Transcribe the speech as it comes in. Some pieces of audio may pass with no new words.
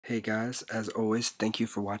Hey guys, as always, thank you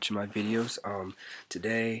for watching my videos.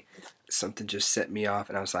 Today something just set me off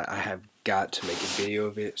and I was like, I have got to make a video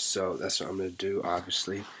of it, so that's what I'm going to do,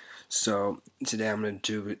 obviously. So today I'm going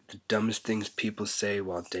to do the dumbest things people say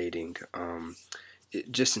while dating.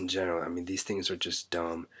 Just in general, I mean, these things are just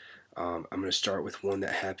dumb. I'm going to start with one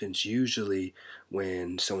that happens usually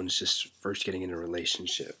when someone's just first getting in a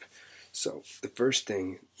relationship. So the first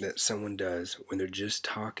thing that someone does when they're just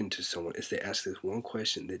talking to someone is they ask this one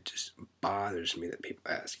question that just bothers me that people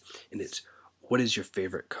ask, and it's, what is your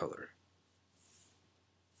favorite color?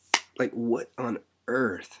 Like, what on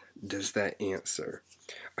earth does that answer?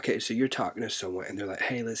 Okay, so you're talking to someone and they're like,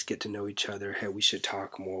 hey, let's get to know each other, hey, we should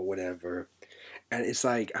talk more, whatever. And it's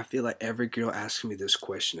like, I feel like every girl asks me this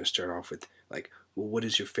question to start off with, like, well, what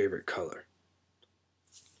is your favorite color?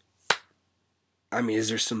 I mean, is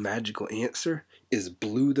there some magical answer? Is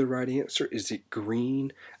blue the right answer? Is it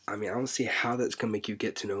green? I mean, I don't see how that's gonna make you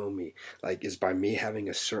get to know me. Like, is by me having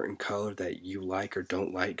a certain color that you like or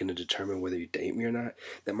don't like gonna determine whether you date me or not?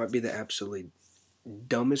 That might be the absolutely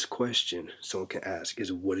dumbest question someone can ask,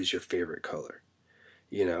 is what is your favorite color?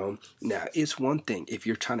 You know? Now, it's one thing if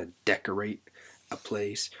you're trying to decorate a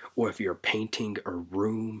place or if you're painting a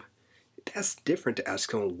room. That's different to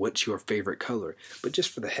ask someone what's your favorite color. But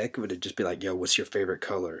just for the heck of it, to just be like, yo, what's your favorite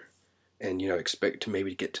color? And, expect to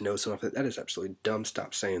maybe get to know someone. That is absolutely dumb.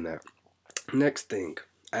 Stop saying that. Next thing,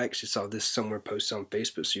 I actually saw this somewhere posted on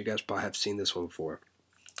Facebook, so you guys probably have seen this one before.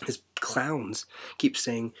 Is clowns keep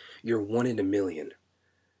saying you're one in a million.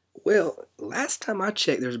 Well, last time I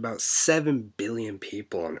checked, there's about 7 billion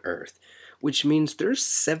people on Earth, which means there's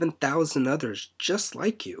 7,000 others just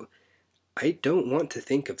like you. I don't want to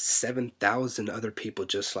think of 7,000 other people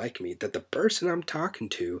just like me that the person I'm talking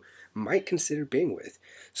to might consider being with.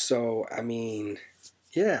 So, I mean,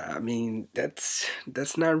 yeah, I mean, that's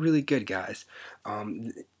not really good, guys.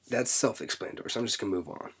 Um, that's self-explanatory, so I'm just gonna move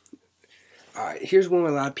on. Alright, here's one a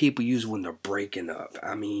lot of people use when they're breaking up.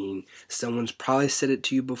 I mean, someone's probably said it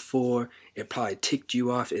to you before. It probably ticked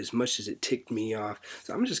you off as much as it ticked me off.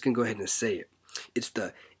 So I'm just gonna go ahead and say it.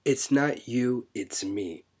 It's not you, it's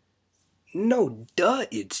me. No, duh,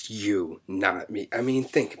 it's you, not me. I mean,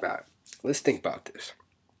 think about it. Let's think about this.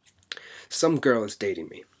 Some girl is dating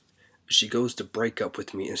me. She goes to break up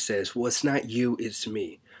with me and says, well, it's not you, it's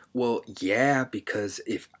me. Well, yeah, because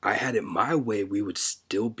if I had it my way, we would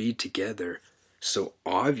still be together. So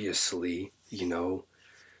obviously,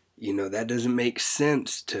 that doesn't make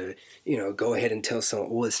sense to, go ahead and tell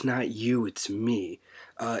someone, well, it's not you, it's me.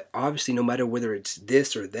 Obviously, no matter whether it's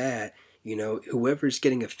this or that, whoever's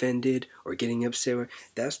getting offended or getting upset,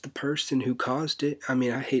 that's the person who caused it. I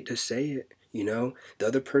mean, I hate to say it, the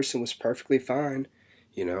other person was perfectly fine.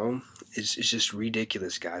 It's just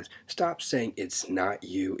ridiculous, guys. Stop saying it's not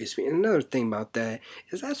you, it's me. And another thing about that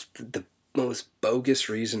is that's the most bogus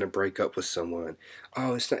reason to break up with someone.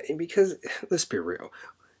 Oh, it's not because, let's be real.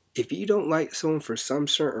 If you don't like someone for some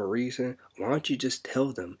certain reason, why don't you just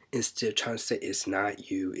tell them instead of trying to say it's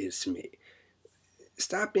not you, it's me?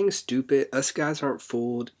 Stop being stupid. Us guys aren't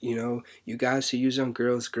fooled. You guys who use on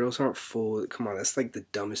girls aren't fooled. Come on, that's like the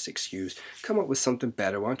dumbest excuse. Come up with something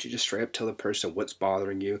better. Why don't you just straight up tell the person what's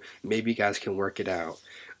bothering you? Maybe you guys can work it out.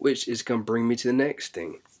 Which is going to bring me to the next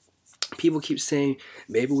thing. People keep saying,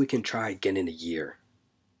 maybe we can try again in a year.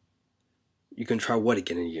 You can try what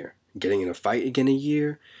again in a year? Getting in a fight again in a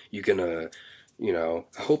year? You gonna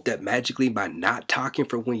hope that magically by not talking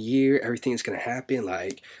for 1 year, everything's gonna happen.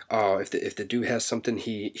 Like, oh, if the dude has something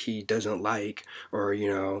he doesn't like, or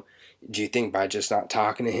do you think by just not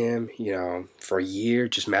talking to him, for a year,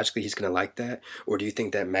 just magically he's gonna like that? Or do you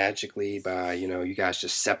think that magically by you guys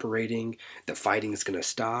just separating, the fighting is gonna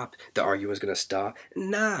stop, the arguing is gonna stop?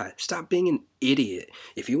 Nah, stop being an idiot.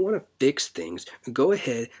 If you want to fix things, go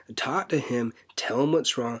ahead, talk to him, tell him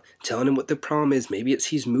what's wrong, tell him what the problem is. Maybe it's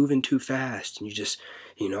he's moving too fast, and you just,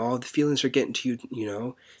 all the feelings are getting to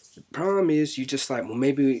you. The problem is you just like, well,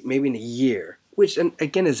 maybe in a year. Which, and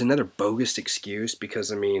again, is another bogus excuse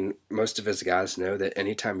because, I mean, most of us guys know that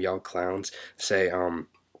anytime y'all clowns say,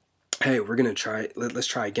 hey, we're going to try, let's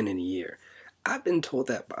try again in a year. I've been told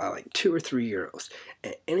that by like 2 or 3 girls.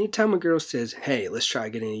 And anytime a girl says, hey, let's try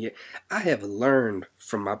again in a year, I have learned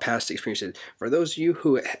from my past experiences. For those of you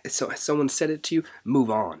who, someone said it to you, move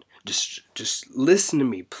on. Just listen to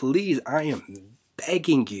me, please. I am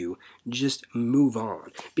begging you, just move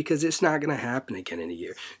on, because it's not going to happen again in a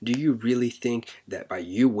year. Do you really think that by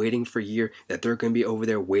you waiting for a year that they're going to be over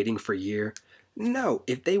there waiting for a year? No,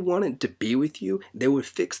 if they wanted to be with you, they would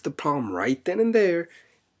fix the problem right then and there.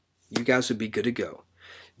 You guys would be good to go.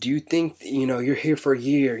 Do you think, you're here for a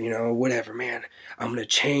year, whatever, man, I'm gonna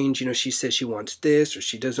change. She says she wants this or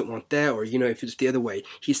she doesn't want that, or, if it's the other way,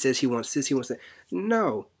 he says he wants this, he wants that.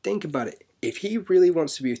 No, think about it. If he really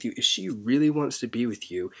wants to be with you, if she really wants to be with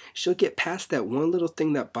you, she'll get past that one little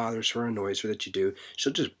thing that bothers her, annoys her that you do.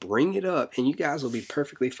 She'll just bring it up and you guys will be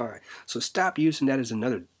perfectly fine. So stop using that as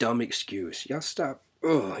another dumb excuse. Y'all stop.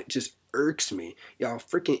 Oh, it just irks me. Y'all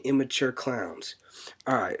freaking immature clowns.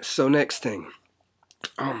 Alright, so next thing.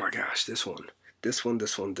 Oh my gosh, this one. This one.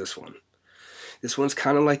 This one's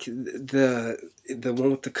kind of like the one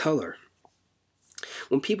with the color.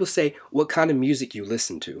 When people say, what kind of music you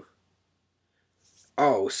listen to?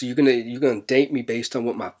 Oh, so you're gonna date me based on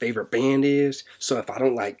what my favorite band is? So if I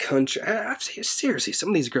don't like country, seriously, some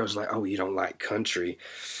of these girls are like, oh, you don't like country?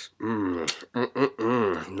 Not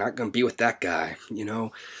gonna be with that guy.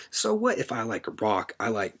 So what if I like rock? I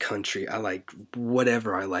like country. I like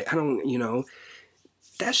whatever I like. I don't.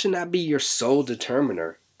 That should not be your sole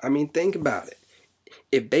determiner. I mean, think about it.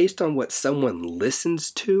 If based on what someone listens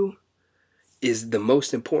to is the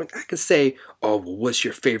most important. I could say, oh, well, what's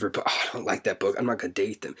your favorite book? Oh, I don't like that book. I'm not going to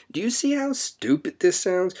date them. Do you see how stupid this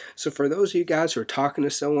sounds? So for those of you guys who are talking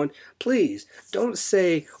to someone, please don't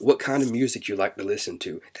say what kind of music you like to listen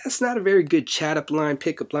to. That's not a very good chat up line,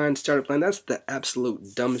 pick up line, start up line. That's the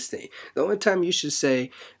absolute dumbest thing. The only time you should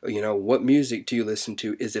say, what music do you listen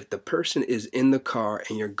to is if the person is in the car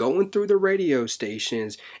and you're going through the radio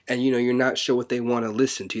stations and, you're not sure what they want to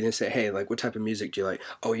listen to. Then say, hey, like, what type of music do you like?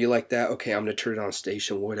 Oh, you like that? Okay, I'm going to turn it on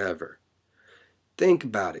station, whatever. Think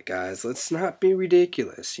about it, guys. Let's not be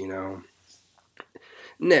ridiculous.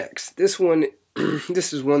 Next, this one,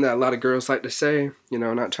 this is one that a lot of girls like to say,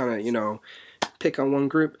 not trying to, pick on one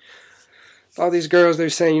group. All these girls, they're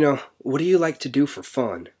saying, what do you like to do for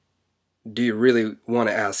fun? Do you really want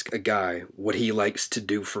to ask a guy what he likes to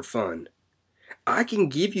do for fun? I can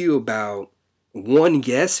give you about one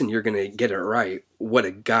guess and you're going to get it right what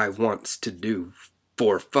a guy wants to do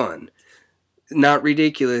for fun. Not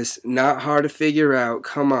ridiculous, not hard to figure out.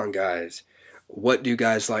 Come on, guys. What do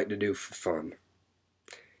guys like to do for fun?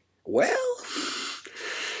 Well,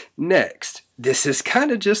 next. This is kind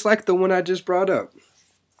of just like the one I just brought up.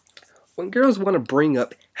 When girls want to bring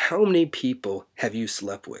up how many people have you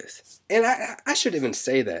slept with? And I should even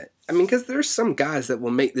say that. I mean, because there's some guys that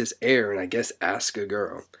will make this air and I guess ask a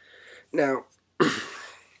girl. Now,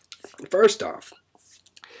 first off,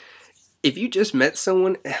 if you just met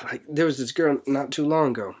someone, like there was this girl not too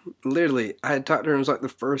long ago, literally, I had talked to her, it was like the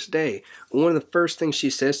first day. One of the first things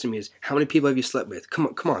she says to me is, how many people have you slept with?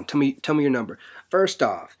 Come on, tell me your number. First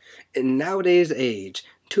off, in nowadays age,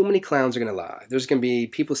 too many clowns are going to lie. There's going to be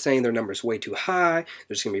people saying their number's way too high.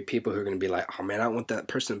 There's going to be people who are going to be like, oh man, I don't want that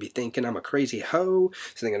person to be thinking I'm a crazy hoe.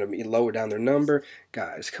 So they're going to be lower down their number.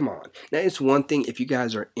 Guys, come on. Now, it's one thing if you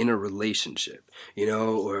guys are in a relationship,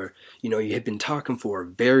 or, you have been talking for a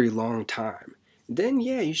very long time. Then,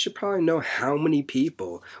 yeah, you should probably know how many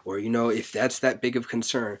people, or, if that's that big of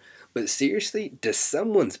concern. But seriously, does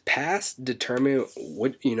someone's past determine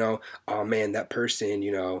what, oh man, that person,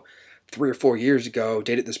 3 or 4 years ago,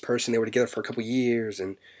 dated this person, they were together for a couple years,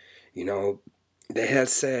 and, they had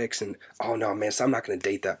sex, and, oh no, man, so I'm not going to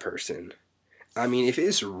date that person. I mean, if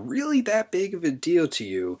it's really that big of a deal to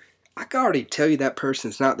you, I can already tell you that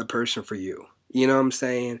person's not the person for you. You know what I'm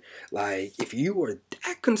saying? Like, if you are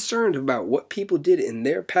that concerned about what people did in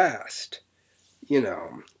their past,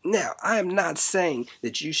 Now, I am not saying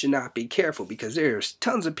that you should not be careful because there's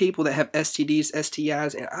tons of people that have STDs,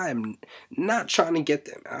 STIs, and I am not trying to get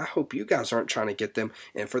them. I hope you guys aren't trying to get them.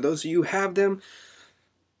 And for those of you who have them,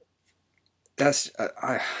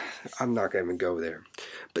 I'm not going to even go there.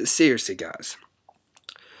 But seriously, guys,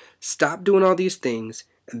 stop doing all these things.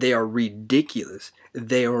 They are ridiculous.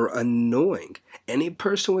 They are annoying. Any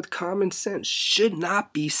person with common sense should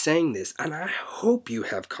not be saying this. And I hope you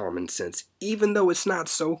have common sense, even though it's not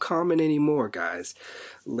so common anymore, guys.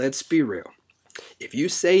 Let's be real. If you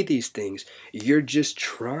say these things, you're just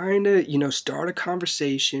trying to, start a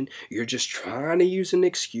conversation. You're just trying to use an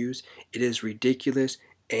excuse. It is ridiculous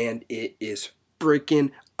and it is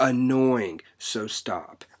freaking annoying. So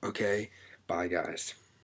stop, okay? Bye, guys.